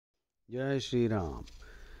Jai Shri Ram.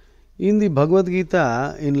 In the Bhagavad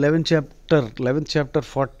Gita, in 11th chapter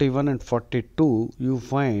 41 and 42, you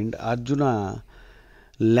find Arjuna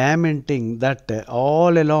lamenting that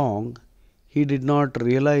all along he did not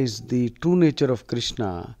realize the true nature of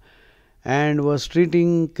Krishna and was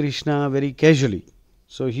treating Krishna very casually.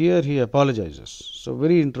 So here he apologizes. So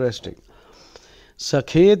very interesting.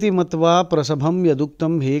 सखेति मत्वा प्रसभम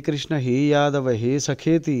यदुक्तम हे कृष्ण हे यादव हे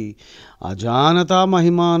सखेति अजानता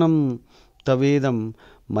महिमानं तवेदम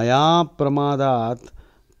मया प्रमादात्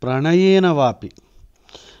प्रणयेन वापि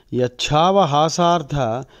यच्छावहासार्थ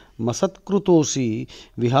मसत्कृतोसि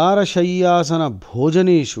विहारशय्यासन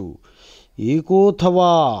भोजनेषु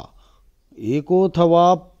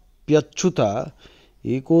एकोऽथवाप्यच्युत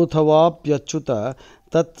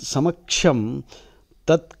तत्समक्षं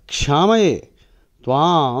तत्क्षामये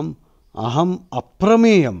Tvam aham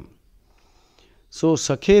aprameyam. So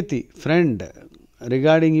sakheti, friend,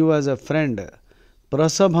 regarding you as a friend,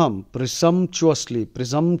 prasabham, presumptuously,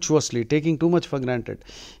 taking too much for granted,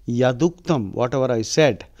 yaduktam, whatever I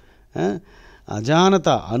said,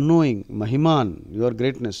 ajanata, unknowing, mahiman, your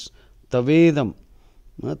greatness, tavedam,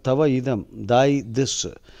 tava idam, thy this,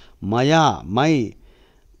 maya, my,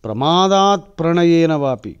 Pramadat pranayena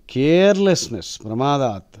vapi, carelessness,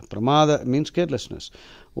 pramada means carelessness,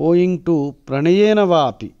 owing to pranayena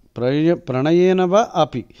vapi,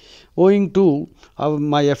 owing to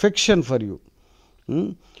my affection for you,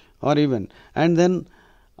 or even, and then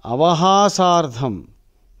avahasardham,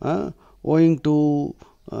 owing to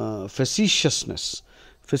facetiousness.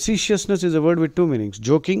 Facetiousness is a word with two meanings,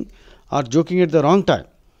 joking or joking at the wrong time,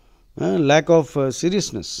 lack of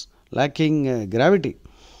seriousness, lacking gravity.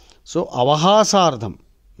 So, avahasardham,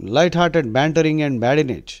 light-hearted bantering and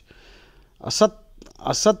badinage.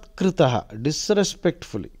 Asatkritaha,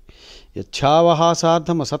 disrespectfully.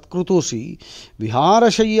 Yachavahasardham asatkrutosi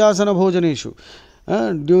viharashayyasana bhojaneshu.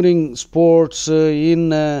 During sports,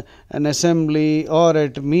 in an assembly, or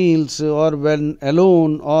at meals, or when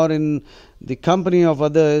alone, or in the company of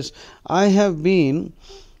others, I have been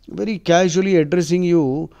very casually addressing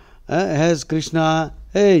you as Krishna,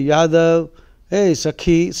 hey Yadav, hey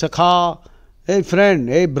Sakhi, Sakha, hey friend,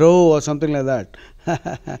 hey bro, or something like that.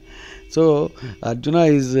 So Arjuna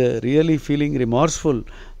is really feeling remorseful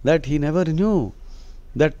that he never knew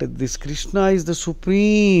that this Krishna is the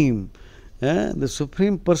supreme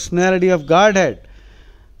personality of Godhead.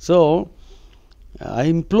 So I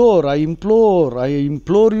implore you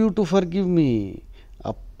to forgive me.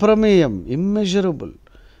 Aprameyam, immeasurable.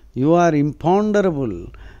 You are imponderable,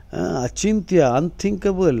 achintya,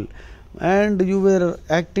 unthinkable. And you were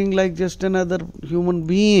acting like just another human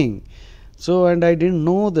being. So, and I didn't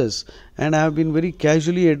know this. And I have been very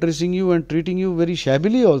casually addressing you and treating you very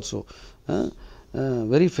shabbily also.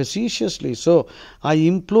 Very facetiously. So, I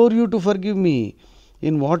implore you to forgive me.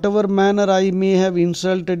 In whatever manner I may have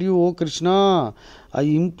insulted you, O Krishna, I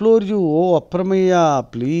implore you, O Aprameya,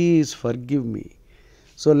 please forgive me.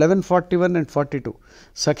 So 11:41 and 42.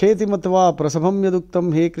 Sakheti matva prasabham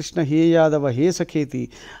yaduktam he Krishna he Yadava he Sakheti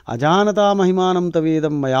ajanata mahimanam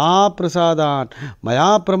tavedam maya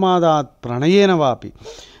pramadat pranayena vapi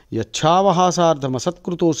yachavahasardham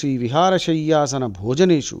asatkrutosi viharashayyasana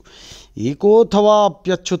bhojaneshu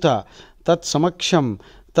ekothavaapyachyuta tat samaksham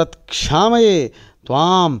tat kshamaye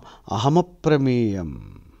tvam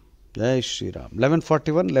ahamaprameyam. Jai Shri Ram.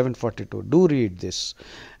 11:41, 11:42. Do read this.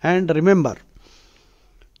 And remember,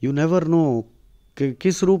 you never know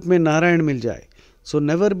किस रूप में नारायण मिल जाए. So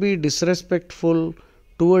never be disrespectful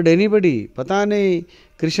toward anybody. पता नहीं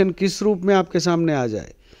कृष्ण किस रूप में आपके सामने आ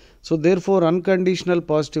जाए. So therefore unconditional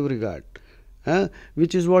positive regard,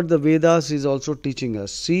 which is what the Vedas is also teaching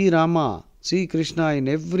us. See Rama, see Krishna in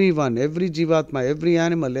everyone, every jivatma, every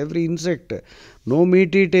animal, every insect. No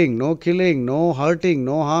meat eating, no killing, no hurting,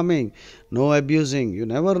 no harming, no abusing. You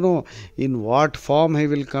never know in what form he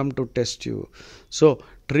will come to test you. So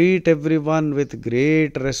treat everyone with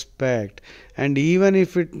great respect, and even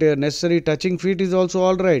if it necessary touching feet is also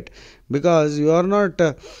all right, because you are not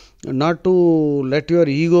to let your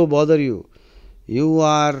ego bother you. You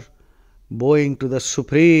are bowing to the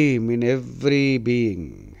Supreme in every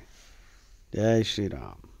being. Jai Shri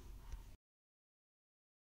Ram.